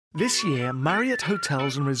This year, Marriott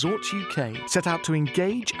Hotels and Resorts UK set out to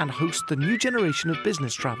engage and host the new generation of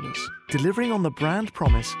business travellers, delivering on the brand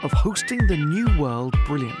promise of hosting the new world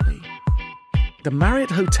brilliantly. The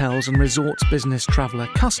Marriott Hotels and Resorts business traveller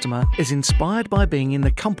customer is inspired by being in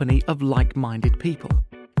the company of like-minded people.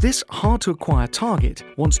 This hard-to-acquire target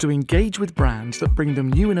wants to engage with brands that bring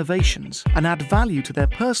them new innovations and add value to their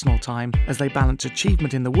personal time as they balance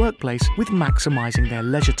achievement in the workplace with maximising their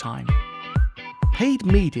leisure time. Paid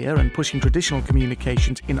media and pushing traditional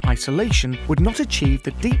communications in isolation would not achieve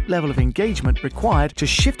the deep level of engagement required to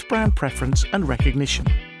shift brand preference and recognition.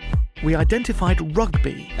 We identified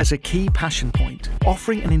rugby as a key passion point,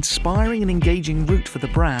 offering an inspiring and engaging route for the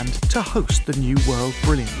brand to host the new world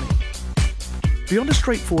brilliantly. Beyond a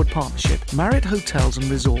straightforward partnership, Marriott Hotels and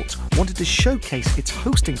Resorts wanted to showcase its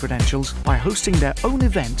hosting credentials by hosting their own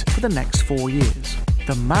event for the next 4 years,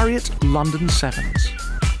 the Marriott London Sevens.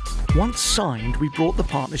 Once signed, we brought the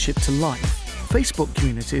partnership to life. Facebook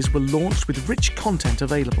communities were launched with rich content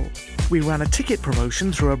available. We ran a ticket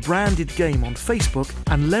promotion through a branded game on Facebook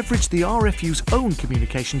and leveraged the RFU's own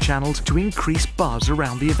communication channels to increase buzz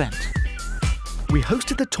around the event. We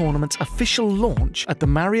hosted the tournament's official launch at the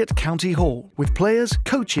Marriott County Hall with players,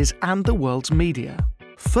 coaches and the world's media.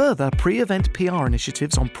 Further pre-event PR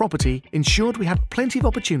initiatives on property ensured we had plenty of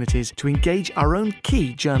opportunities to engage our own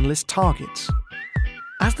key journalist targets.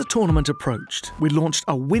 As the tournament approached, we launched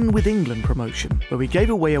a Win with England promotion where we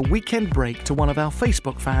gave away a weekend break to one of our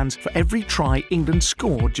Facebook fans for every try England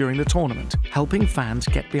scored during the tournament, helping fans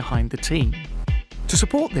get behind the team. To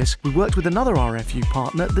support this, we worked with another RFU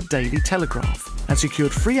partner, the Daily Telegraph, and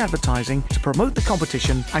secured free advertising to promote the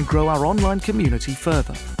competition and grow our online community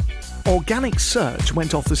further. Organic search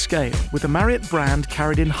went off the scale, with the Marriott brand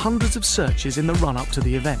carried in hundreds of searches in the run-up to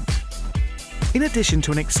the event. In addition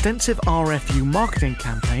to an extensive RFU marketing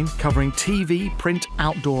campaign covering TV, print,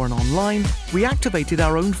 outdoor and online, we activated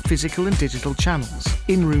our own physical and digital channels,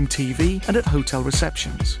 in-room TV and at hotel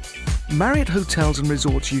receptions. Marriott Hotels and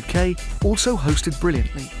Resorts UK also hosted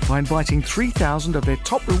brilliantly by inviting 3,000 of their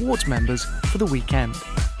top rewards members for the weekend.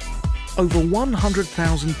 Over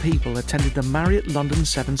 100,000 people attended the Marriott London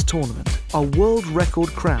Sevens tournament, a world record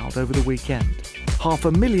crowd over the weekend.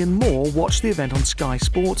 500,000 more watched the event on Sky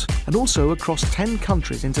Sports and also across 10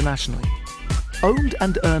 countries internationally. Owned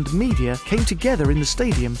and earned media came together in the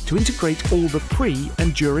stadium to integrate all the pre-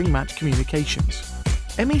 and during-match communications.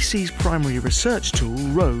 MEC's primary research tool,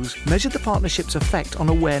 ROSE, measured the partnership's effect on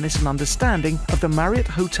awareness and understanding of the Marriott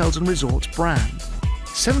Hotels and Resorts brand.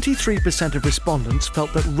 73% of respondents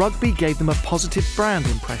felt that rugby gave them a positive brand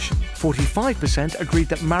impression. 45% agreed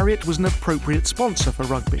that Marriott was an appropriate sponsor for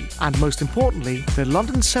rugby. And most importantly, the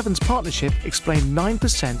London Sevens partnership explained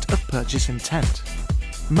 9% of purchase intent.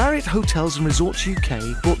 Marriott Hotels and Resorts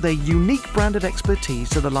UK brought their unique brand of expertise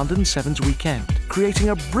to the London Sevens weekend, creating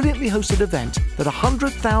a brilliantly hosted event that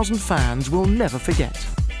 100,000 fans will never forget.